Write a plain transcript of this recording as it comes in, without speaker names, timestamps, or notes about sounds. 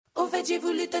fait, j'ai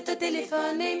voulu te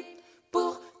téléphoner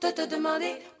pour te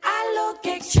demander allô,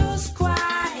 quelque chose quoi,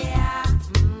 yeah.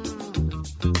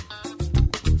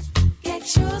 Quelque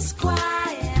chose quoi,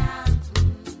 yeah.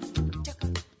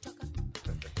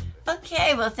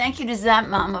 Okay, well, thank you to Zap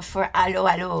Mama for Allo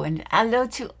Allo, and allo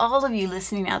to all of you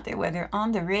listening out there, whether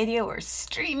on the radio or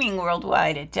streaming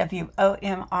worldwide at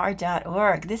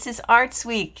WOMR.org. This is Arts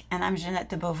Week, and I'm Jeanette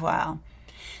de Beauvoir.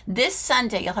 This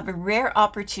Sunday, you'll have a rare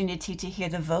opportunity to hear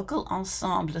the vocal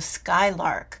ensemble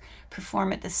Skylark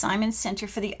perform at the Simon Center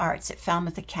for the Arts at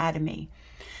Falmouth Academy.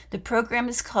 The program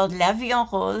is called La Vie en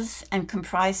Rose and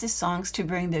comprises songs to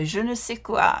bring the je ne sais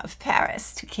quoi of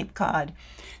Paris to Cape Cod.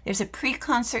 There's a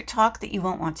pre-concert talk that you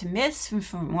won't want to miss. And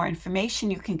for more information,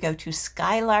 you can go to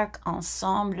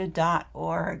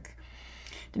skylarkensemble.org.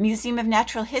 The Museum of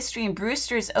Natural History in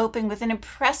Brewster is open with an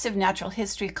impressive natural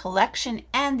history collection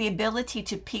and the ability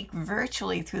to peek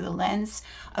virtually through the lens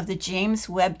of the James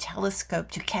Webb Telescope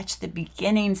to catch the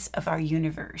beginnings of our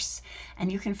universe.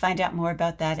 And you can find out more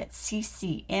about that at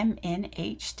ccmnh.org.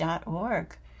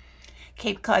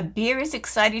 Cape Cod Beer is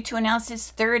excited to announce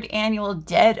its third annual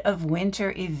Dead of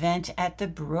Winter event at the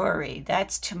brewery.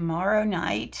 That's tomorrow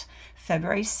night,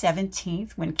 February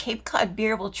 17th, when Cape Cod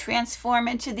Beer will transform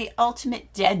into the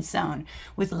ultimate dead zone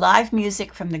with live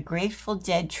music from the Grateful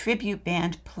Dead tribute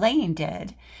band Playing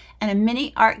Dead and a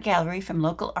mini art gallery from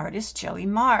local artist Joey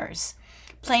Mars.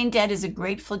 Playing Dead is a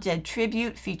Grateful Dead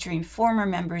tribute featuring former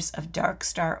members of Dark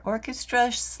Star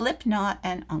Orchestra, Slipknot,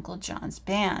 and Uncle John's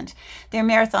Band. Their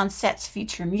marathon sets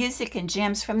feature music and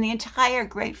jams from the entire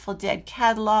Grateful Dead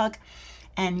catalog,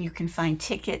 and you can find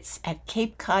tickets at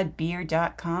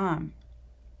capecodbeer.com.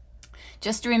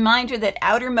 Just a reminder that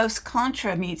Outermost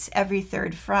Contra meets every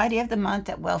third Friday of the month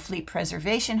at Wellfleet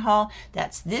Preservation Hall.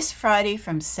 That's this Friday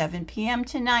from 7 p.m.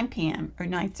 to 9 p.m. or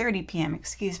 9:30 p.m.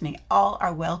 All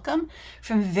are welcome,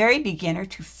 from very beginner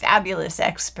to fabulous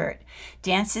expert.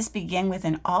 Dances begin with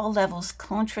an all-levels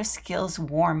Contra skills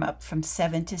warm-up from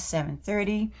 7 to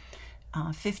 7:30.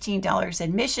 $15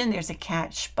 admission. There's a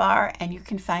cash bar, and you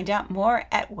can find out more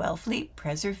at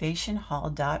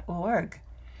wellfleetpreservationhall.org.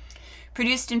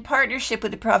 Produced in partnership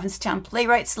with the Provincetown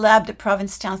Playwrights Lab, the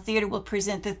Provincetown Theatre will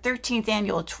present the 13th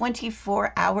annual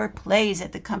 24-hour plays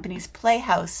at the company's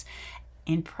Playhouse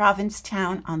in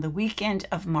Provincetown on the weekend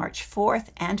of March 4th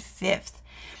and 5th.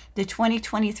 The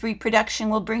 2023 production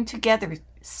will bring together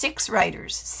 6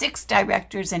 writers, 6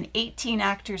 directors, and 18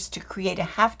 actors to create a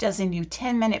half-dozen new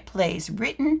 10-minute plays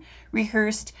written,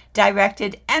 rehearsed,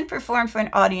 directed, and performed for an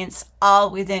audience, all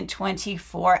within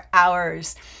 24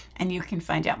 hours. And you can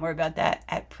find out more about that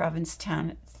at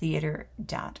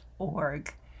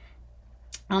provincetowntheatre.org.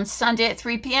 On Sunday at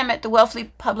 3 p.m. at the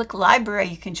Wellfleet Public Library,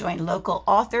 you can join local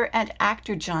author and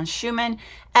actor John Schumann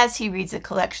as he reads a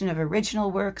collection of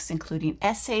original works, including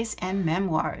essays and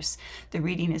memoirs. The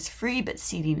reading is free, but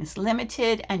seating is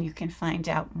limited, and you can find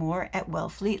out more at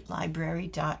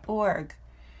wellfleetlibrary.org.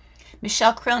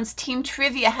 Michelle Crone's Team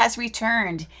Trivia has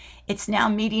returned. It's now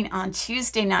meeting on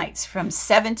Tuesday nights from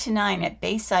 7 to 9 at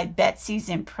Bayside Betsy's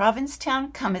in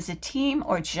Provincetown. Come as a team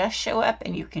or just show up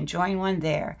and you can join one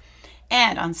there.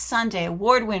 And on Sunday,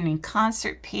 award-winning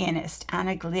concert pianist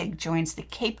Anna Glig joins the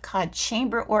Cape Cod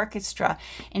Chamber Orchestra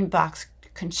in Bach's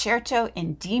Concerto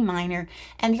in D minor,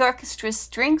 and the orchestra's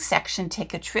string section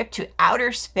take a trip to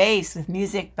outer space with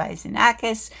music by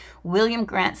Xenakis, William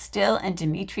Grant Still, and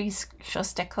Dmitri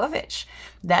Shostakovich.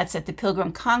 That's at the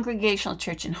Pilgrim Congregational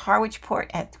Church in Harwichport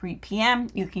at 3 p.m.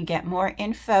 You can get more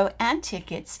info and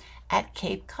tickets at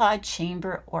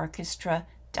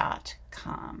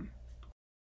capecodchamberorchestra.com.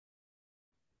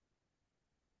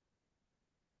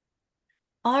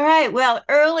 All right. Well,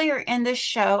 earlier in the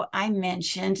show, I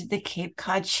mentioned the Cape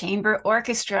Cod Chamber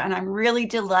Orchestra, and I'm really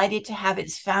delighted to have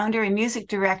its founder and music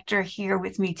director here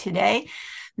with me today.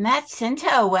 Matt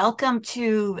Scinto, welcome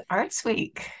to Arts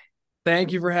Week.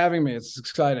 Thank you for having me. It's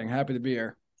exciting. Happy to be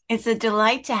here. It's a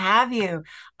delight to have you.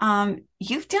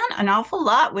 You've done an awful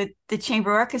lot with the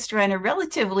Chamber Orchestra in a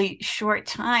relatively short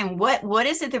time. What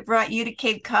is it that brought you to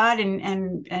Cape Cod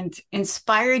and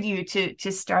inspired you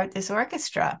to start this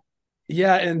orchestra?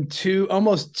 Yeah, and feels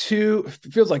like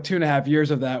 2.5 years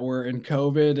of that were in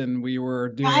COVID, and we were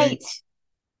doing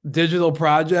digital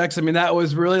projects. I mean, that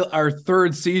was really our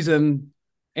third season,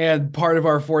 and part of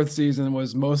our fourth season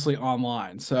was mostly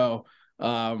online. So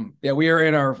we are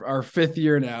in our fifth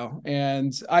year now.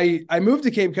 And I moved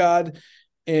to Cape Cod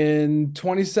in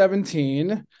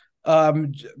 2017,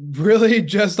 really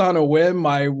just on a whim.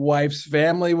 My wife's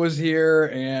family was here,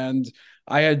 and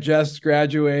I had just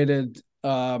graduated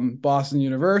Boston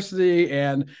University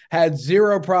and had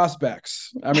zero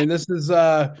prospects. I mean, this is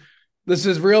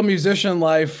real musician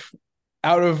life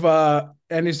out of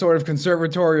any sort of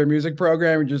conservatory or music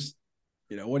program. Just,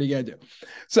 what are you gonna do?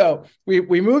 So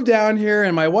we moved down here,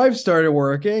 and my wife started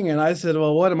working, and I said,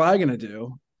 well, what am I gonna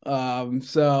do?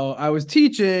 So I was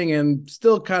teaching and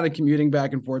still kind of commuting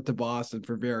back and forth to Boston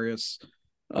for various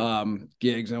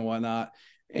gigs and whatnot.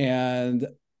 And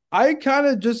I kind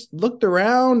of just looked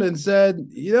around and said,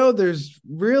 there's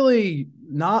really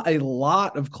not a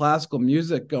lot of classical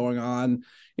music going on,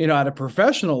 at a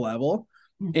professional level.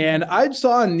 Mm-hmm. And I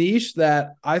saw a niche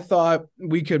that I thought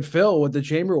we could fill with the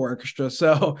chamber orchestra.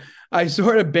 So I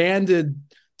sort of banded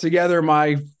together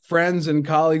my friends and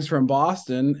colleagues from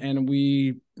Boston, and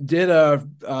we did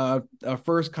a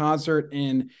first concert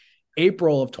in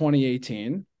April of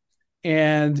 2018.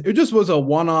 And it just was a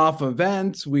one-off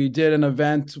event. We did an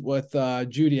event with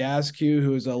Judy Askew,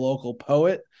 who is a local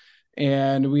poet,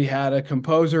 and we had a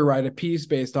composer write a piece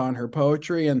based on her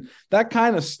poetry. And that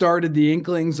kind of started the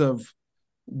inklings of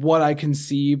what I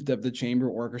conceived of the chamber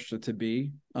orchestra to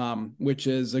be, which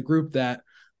is a group that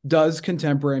does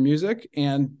contemporary music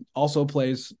and also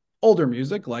plays older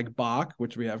music like Bach,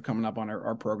 which we have coming up on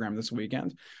our program this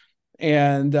weekend.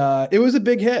 And it was a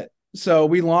big hit. So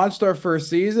we launched our first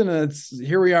season, and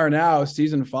here we are now,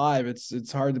 season 5.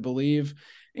 It's hard to believe.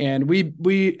 And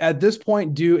we at this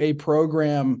point do a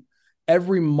program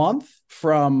every month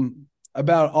from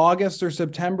about August or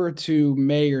September to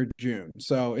May or June.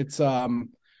 So it's a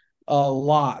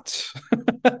lot.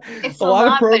 It's a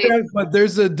lot of programs, but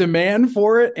there's a demand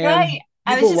for it. And right.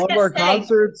 People love our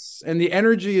concerts, and the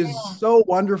energy is so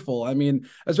wonderful. I mean,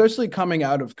 especially coming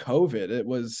out of COVID, it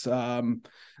was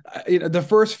the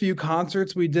first few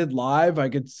concerts we did live, I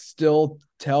could still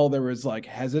tell there was like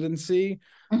hesitancy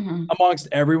amongst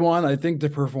everyone. I think the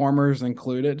performers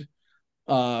included,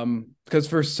 because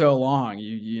for so long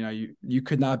you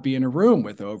could not be in a room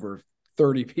with over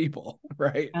 30 people,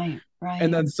 right? Right.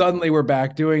 And then suddenly we're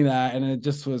back doing that, and it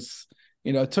just was,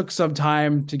 it took some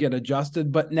time to get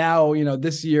adjusted, but now,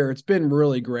 this year it's been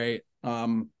really great.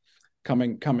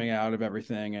 Coming out of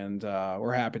everything, and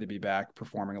we're happy to be back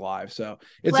performing live. So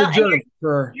it's a journey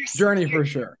for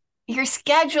sure. Your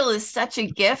schedule is such a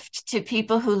gift to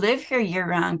people who live here year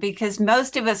round, because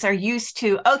most of us are used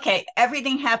to, okay,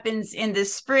 everything happens in the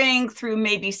spring through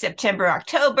maybe September,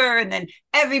 October, and then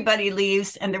everybody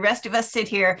leaves and the rest of us sit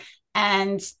here.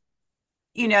 And,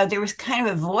 there was kind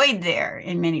of a void there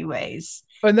in many ways.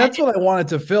 And that's what I wanted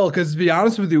to fill, because to be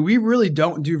honest with you, we really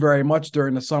don't do very much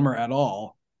during the summer at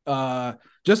all.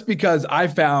 Just because I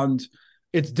found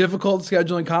it's difficult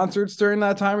scheduling concerts during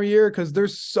that time of year because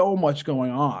there's so much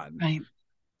going on. Right.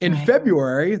 In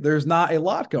February, there's not a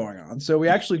lot going on. So we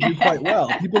actually do quite well.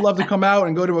 People love to come out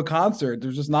and go to a concert.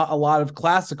 There's just not a lot of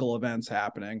classical events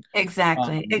happening.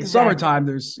 Exactly. In the summertime,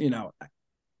 there's,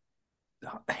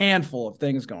 a handful of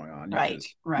things going on. You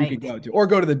could go to, or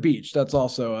go to the beach. That's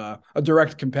also a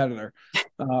direct competitor.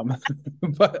 You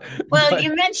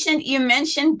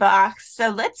mentioned Bach, so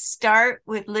let's start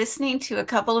with listening to a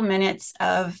couple of minutes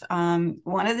of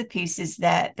one of the pieces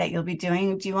that you'll be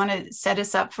doing. Do you want to set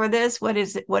us up for this? What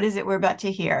is it we're about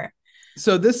to hear?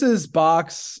 So this is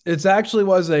Bach's. It actually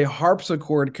was a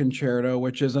harpsichord concerto,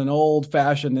 which is an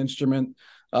old-fashioned instrument,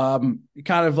 kind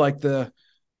of like the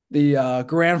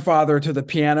grandfather to the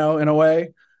piano in a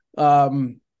way.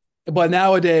 But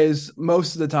nowadays,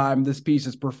 most of the time, this piece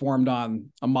is performed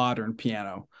on a modern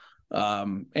piano,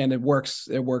 and it works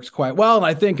quite well. And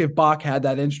I think if Bach had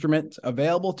that instrument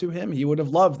available to him, he would have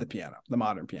loved the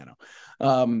modern piano.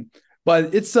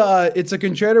 But it's a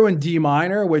concerto in D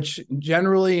minor, which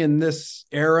generally in this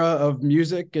era of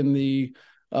music in the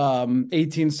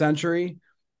 18th century,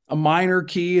 a minor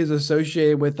key is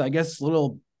associated with, I guess, a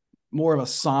little more of a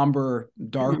somber,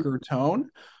 darker tone.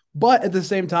 But at the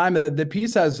same time, the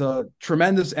piece has a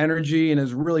tremendous energy and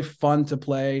is really fun to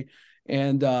play,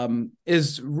 and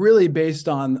is really based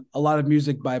on a lot of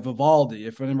music by Vivaldi.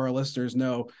 If any of our listeners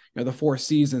know, the Four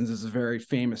Seasons is a very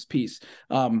famous piece.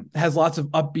 Has lots of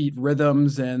upbeat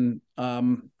rhythms and I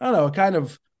don't know, a kind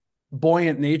of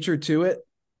buoyant nature to it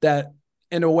that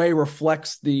in a way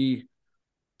reflects the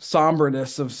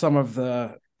somberness of some of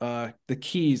the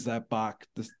keys that Bach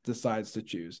decides to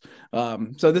choose.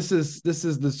 So this is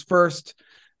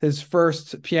his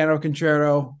first piano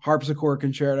concerto, harpsichord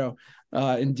concerto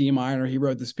in D minor. He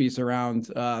wrote this piece around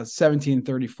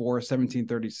 1734,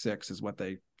 1736 is what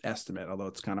they estimate, although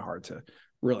it's kind of hard to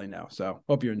really know. So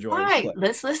hope you enjoy. All right,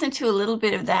 let's listen to a little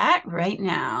bit of that right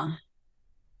now.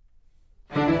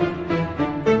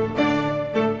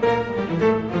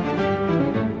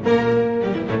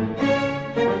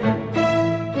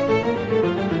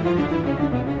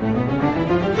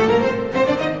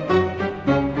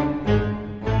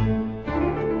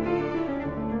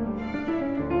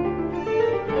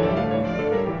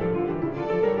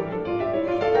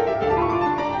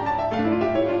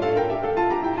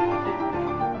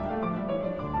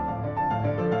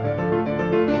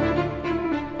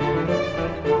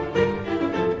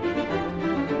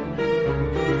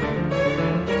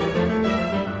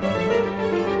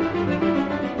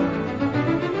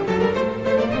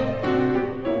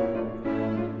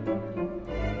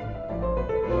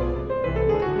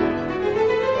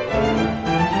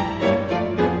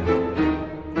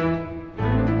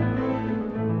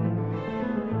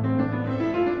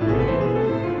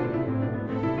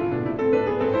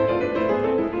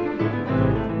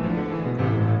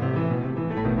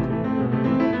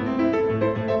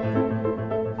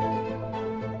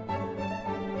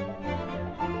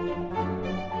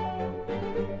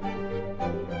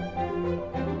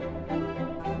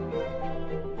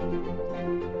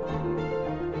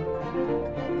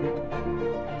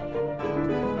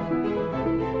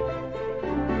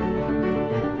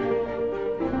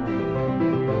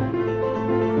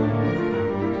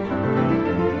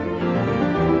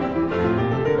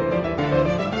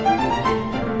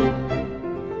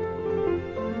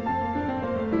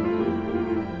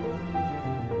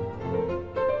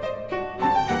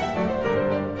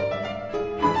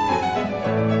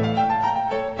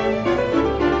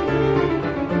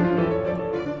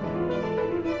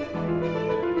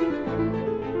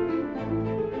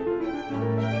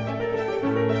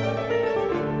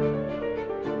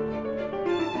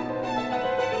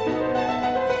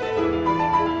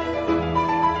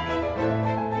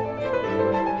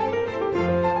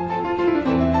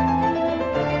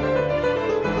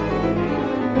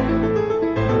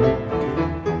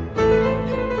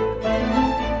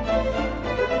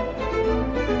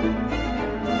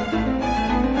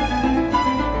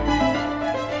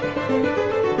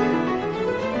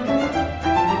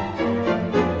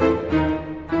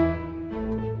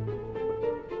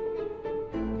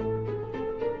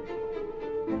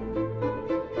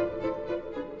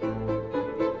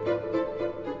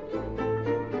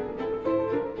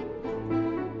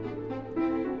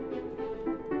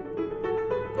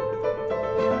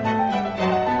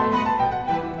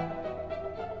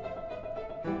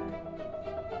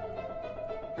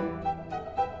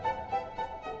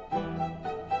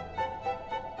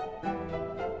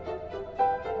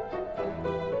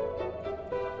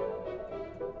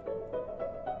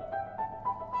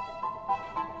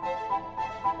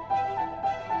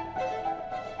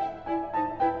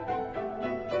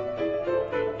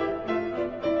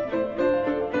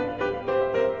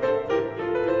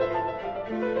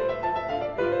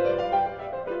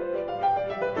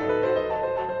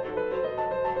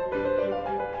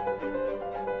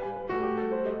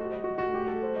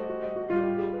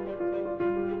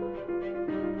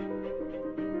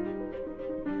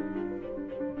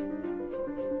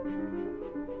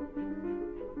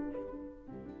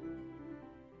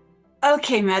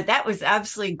 Okay, Matt, that was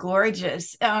absolutely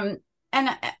gorgeous. And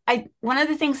one of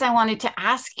the things I wanted to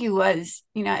ask you was,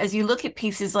 as you look at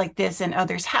pieces like this and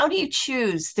others, how do you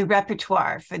choose the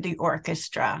repertoire for the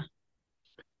orchestra?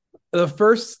 The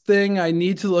first thing I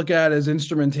need to look at is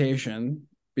instrumentation,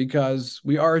 because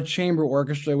we are a chamber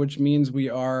orchestra, which means we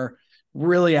are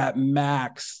really at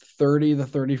max 30 to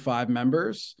 35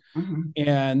 members. Mm-hmm.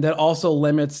 And that also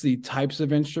limits the types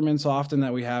of instruments often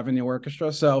that we have in the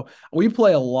orchestra. So we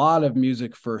play a lot of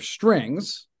music for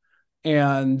strings,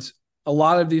 and a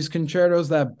lot of these concertos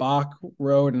that Bach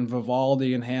wrote and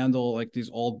Vivaldi and Handel, like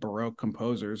these old Baroque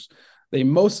composers, they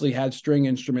mostly had string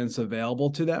instruments available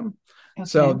to them. Okay.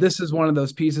 So this is one of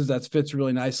those pieces that fits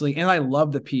really nicely. And I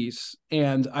love the piece.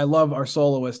 And I love our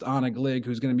soloist, Anna Glig,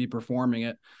 who's going to be performing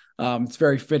it. It's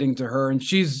very fitting to her. And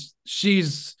she's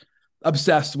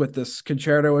obsessed with this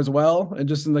concerto as well. And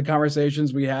just in the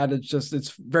conversations we had,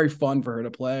 it's very fun for her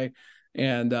to play.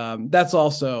 And that's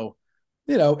also,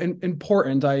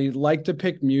 important. I like to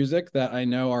pick music that I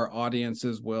know our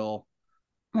audiences will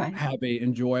have a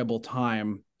enjoyable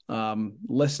time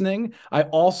listening. I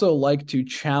also like to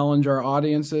challenge our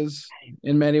audiences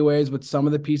in many ways with some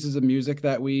of the pieces of music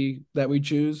that we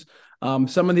choose.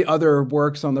 Some of the other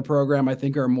works on the program I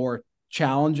think are more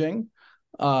challenging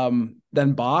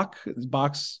than Bach.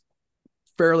 Bach's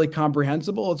fairly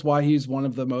comprehensible. It's why he's one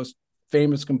of the most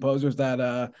famous composers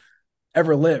that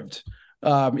ever lived.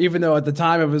 Even though at the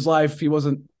time of his life he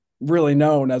wasn't really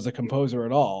known as a composer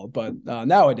at all. But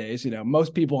nowadays,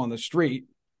 most people on the street,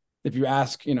 if you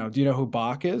ask, do you know who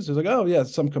Bach is? It's like, oh yeah,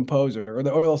 some composer, or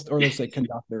they'll say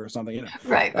conductor or something.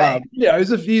 Right. Yeah,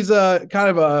 he's a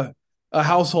kind of a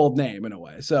household name in a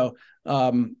way. So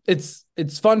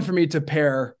it's fun for me to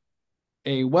pair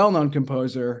a well-known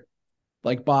composer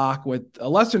like Bach with a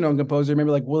lesser-known composer,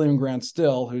 maybe like William Grant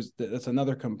Still, that's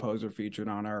another composer featured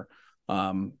on our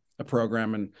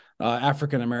program, and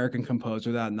African-American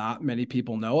composer that not many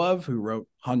people know of, who wrote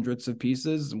hundreds of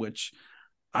pieces, which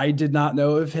I did not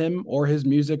know of him or his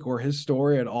music or his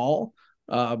story at all.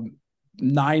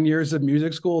 9 years of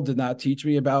music school did not teach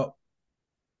me about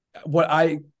what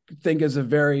I think is a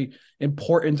very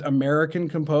important American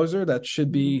composer that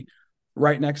should be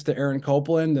right next to Aaron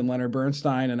Copland and Leonard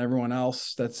Bernstein and everyone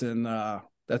else that's in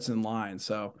line.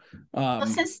 So well,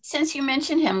 since you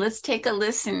mentioned him, let's take a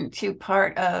listen to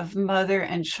part of Mother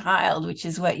and Child, which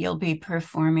is what you'll be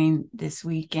performing this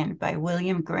weekend, by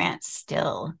William Grant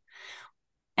Still.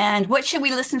 And what should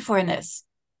we listen for in this?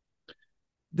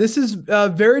 This is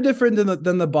very different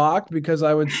than the Bach, because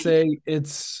I would say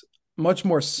it's much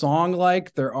more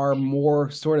song-like. There are more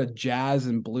sort of jazz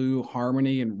and blue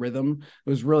harmony and rhythm. It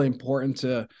was really important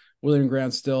to William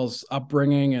Grant Still's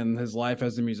upbringing and his life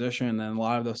as a musician, and a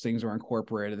lot of those things were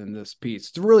incorporated in this piece.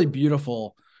 It's a really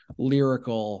beautiful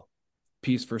lyrical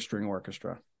piece for string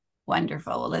orchestra.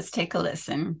 Wonderful. Well, let's take a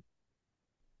listen.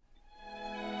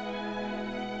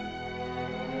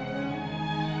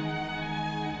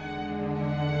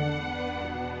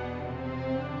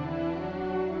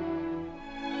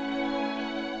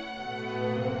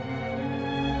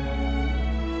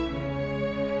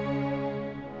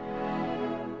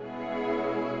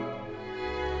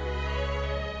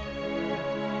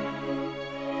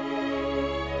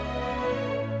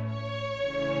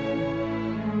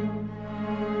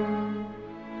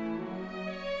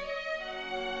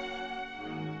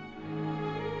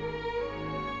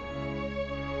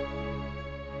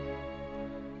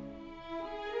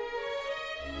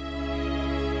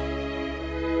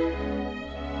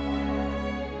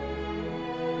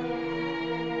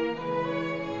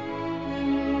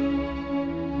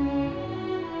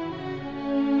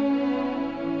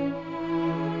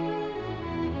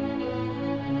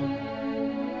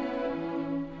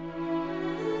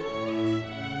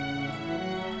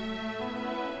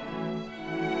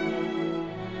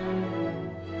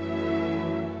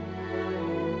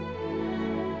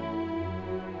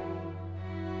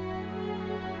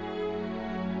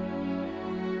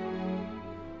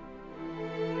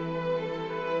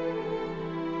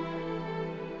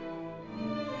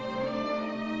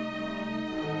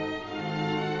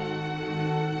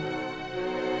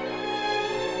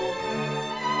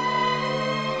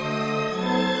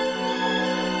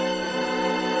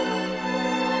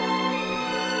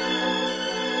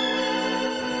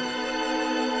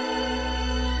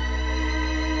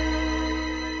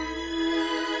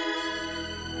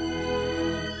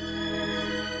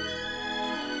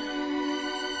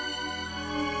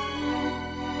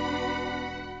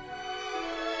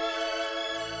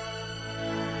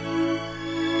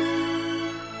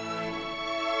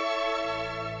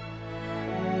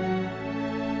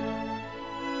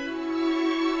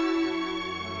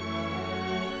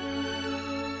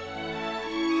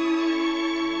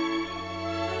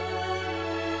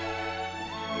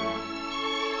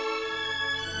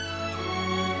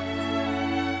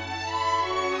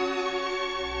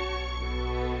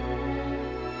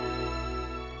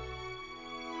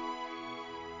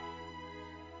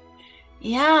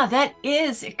 Yeah, that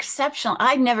is exceptional.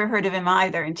 I'd never heard of him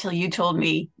either until you told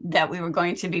me that we were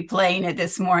going to be playing it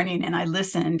this morning, and I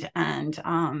listened, and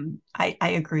I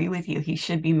agree with you. He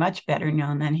should be much better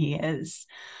known than he is.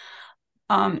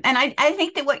 And I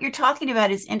think that what you're talking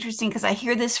about is interesting because I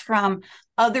hear this from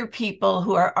other people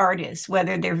who are artists,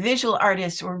 whether they're visual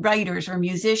artists or writers or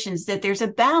musicians, that there's a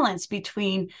balance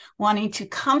between wanting to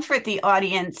comfort the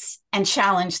audience and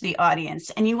challenge the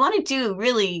audience. And you want to do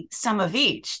really some of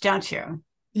each, don't you?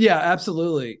 Yeah,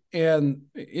 absolutely. And,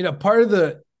 part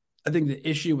of I think the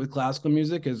issue with classical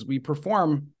music is we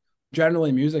perform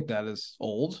generally music that is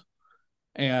old,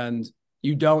 and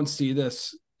you don't see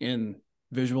this in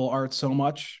visual art so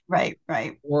much. Right,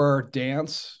 right. Or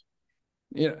dance.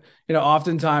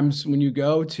 Oftentimes when you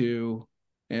go to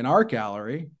an art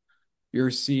gallery, you're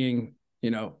seeing,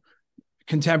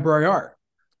 contemporary art,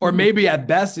 or maybe at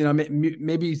best,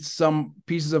 maybe some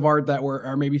pieces of art that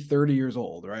are maybe 30 years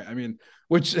old, right? I mean,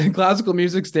 which in classical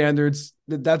music standards,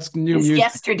 that's new it's music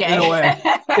yesterday. in a way.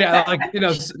 Yeah, like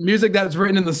music that's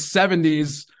written in the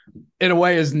 70s in a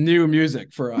way is new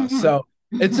music for us. So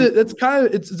it's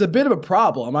a bit of a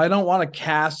problem. I don't want to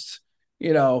cast,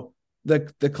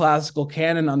 the classical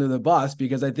canon under the bus,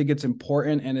 because I think it's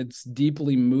important and it's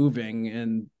deeply moving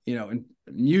and, in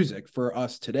music for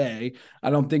us today.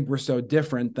 I don't think we're so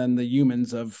different than the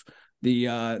humans of the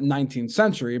 19th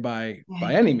century by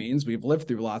any means. We've lived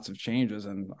through lots of changes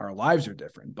and our lives are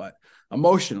different, but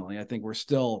emotionally, I think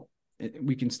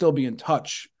we can still be in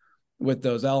touch with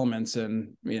those elements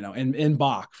and, in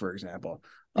Bach, for example.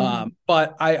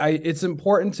 But it's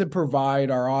important to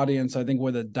provide our audience, I think,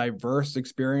 with a diverse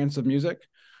experience of music.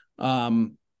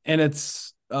 And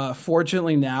it's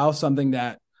fortunately now something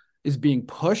that is being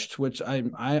pushed, which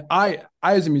I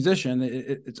as a musician,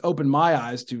 it's opened my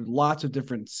eyes to lots of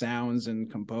different sounds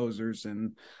and composers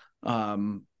and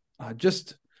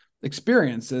just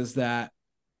experiences that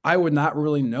I would not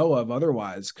really know of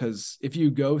otherwise. Because if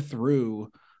you go through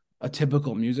a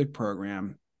typical music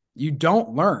program, you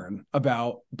don't learn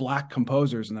about Black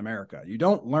composers in America. You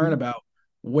don't learn about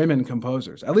women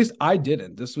composers. At least I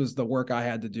didn't. This was the work I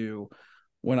had to do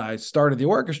when I started the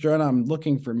orchestra, and I'm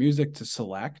looking for music to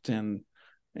select. And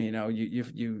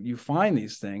you find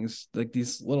these things, like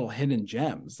these little hidden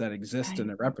gems that exist in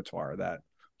the repertoire that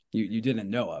you didn't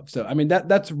know of. So I mean,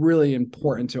 that's really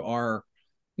important to our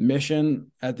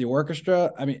mission at the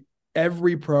orchestra. I mean,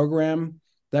 every program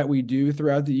that we do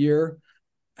throughout the year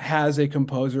has a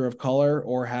composer of color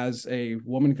or has a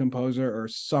woman composer or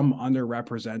some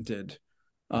underrepresented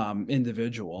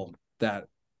individual that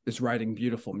is writing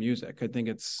beautiful music. I think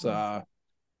it's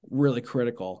really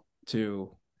critical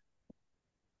to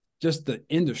just the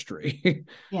industry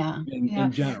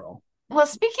in general. Well,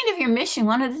 speaking of your mission,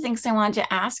 one of the things I wanted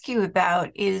to ask you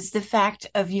about is the fact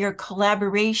of your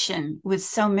collaboration with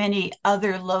so many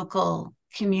other local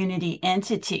community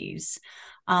entities.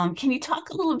 Can you talk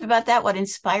a little bit about that? What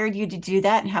inspired you to do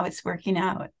that and how it's working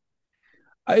out?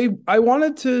 I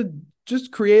wanted to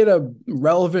just create a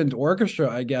relevant orchestra,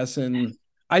 I guess. And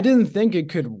I didn't think it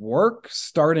could work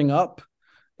starting up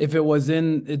if it was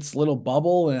in its little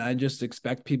bubble. And I just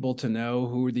expect people to know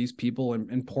who these people and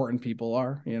important people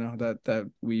are, that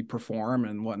we perform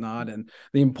and whatnot, and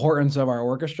the importance of our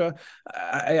orchestra.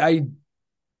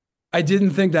 I didn't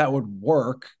think that would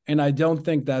work, and I don't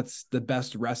think that's the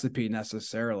best recipe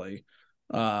necessarily.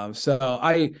 So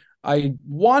I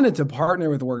wanted to partner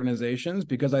with organizations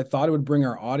because I thought it would bring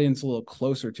our audience a little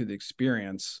closer to the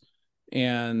experience.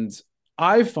 And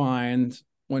I find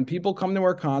when people come to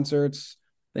our concerts,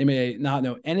 they may not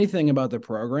know anything about the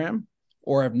program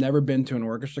or have never been to an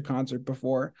orchestra concert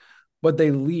before, but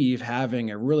they leave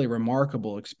having a really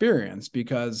remarkable experience,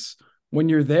 because when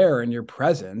you're there and you're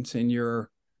present and the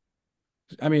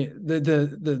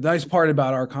nice part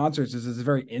about our concerts is it's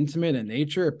very intimate in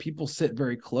nature. People sit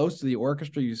very close to the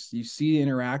orchestra. You see the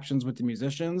interactions with the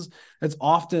musicians. It's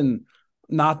often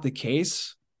not the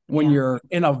case when you're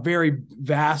in a very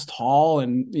vast hall,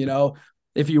 and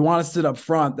if you want to sit up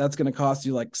front, that's going to cost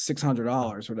you like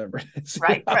 $600 or whatever it is.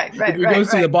 Right. If you go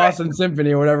see the Boston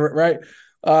Symphony or whatever, right?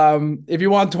 If you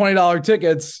want $20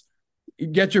 tickets,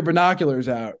 get your binoculars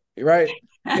out, right?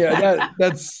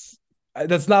 That's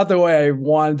not the way I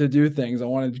wanted to do things. I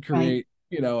wanted to create,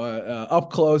 a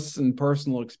up close and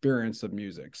personal experience of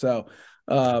music. So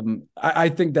I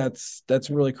think that's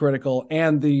really critical.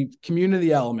 And the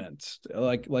community element,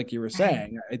 like you were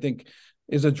saying, I think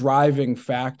is a driving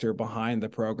factor behind the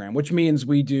program, which means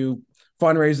we do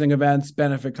fundraising events,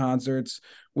 benefit concerts.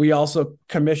 We also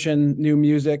commission new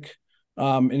music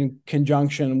in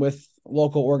conjunction with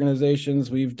local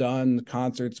organizations. We've done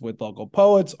concerts with local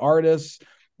poets, artists,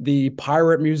 The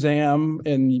Pirate Museum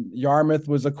in Yarmouth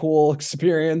was a cool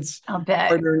experience. I'll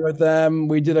bet. Partnering with them,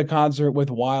 we did a concert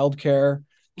with Wild Care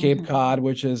Cape Mm-hmm. Cod,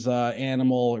 which is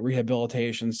animal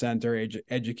rehabilitation center,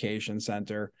 education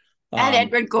center. At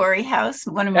Edward Gorey House,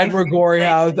 one of my Edward Gorey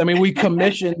House. I mean, we favorites.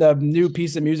 commissioned a new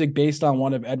piece of music based on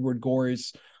one of Edward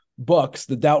Gorey's books,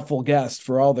 The Doubtful Guest,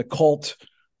 for all the cult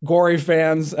Gorey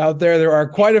fans out there. There are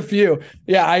quite a few.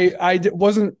 Yeah, I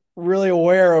wasn't really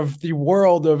aware of the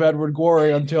world of Edward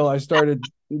Gorey until I started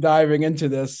diving into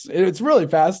this. It's really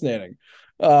fascinating.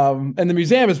 And the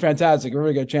museum is fantastic. We're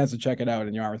going to get a chance to check it out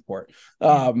in Yarmouthport.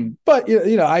 But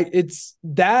it's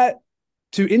that,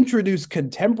 to introduce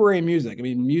contemporary music. I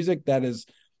mean, music that is,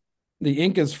 the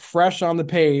ink is fresh on the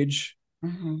page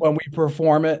when we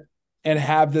perform it, and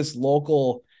have this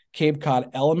local Cape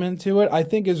Cod element to it, I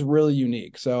think is really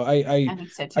unique. So I think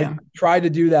so too. I try to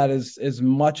do that as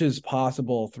much as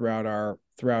possible throughout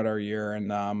our year.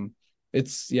 And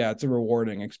it's a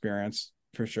rewarding experience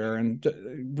for sure, and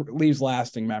leaves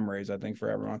lasting memories, I think, for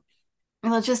everyone.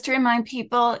 Well, just to remind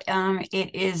people,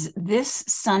 it is this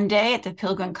Sunday at the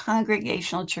Pilgrim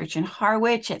Congregational Church in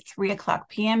Harwich at 3:00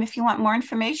 p.m. If you want more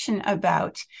information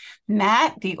about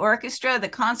Matt, the orchestra, the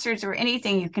concerts, or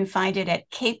anything, you can find it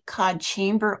at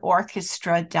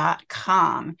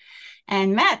capecodchamberorchestra.com.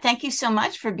 And Matt, thank you so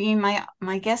much for being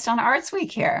my guest on Arts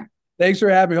Week here. Thanks for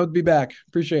having me. Hope to be back.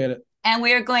 Appreciate it. And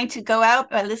we are going to go out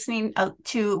by listening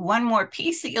to one more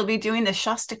piece that you'll be doing, the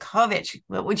Shostakovich.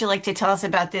 What would you like to tell us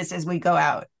about this as we go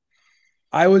out?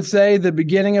 I would say the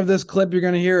beginning of this clip you're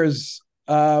going to hear is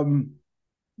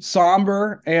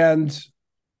somber and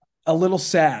a little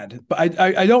sad. But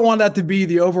I don't want that to be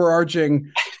the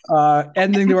overarching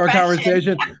ending to our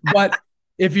conversation. But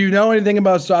if you know anything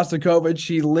about Shostakovich,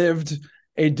 she lived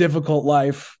a difficult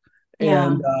life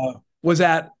and was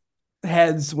at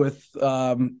heads with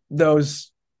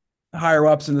those higher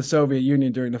ups in the Soviet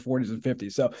Union during the 40s and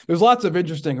 50s. So there's lots of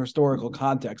interesting historical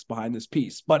context behind this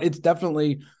piece, but it's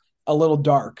definitely a little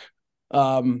dark.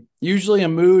 Usually a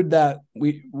mood that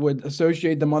we would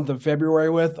associate the month of February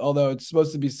with, although it's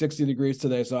supposed to be 60 degrees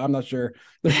today, so I'm not sure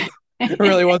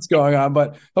really what's going on,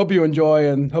 but hope you enjoy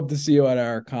and hope to see you at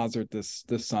our concert this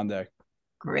Sunday.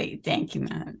 Great. Thank you,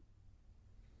 Matt.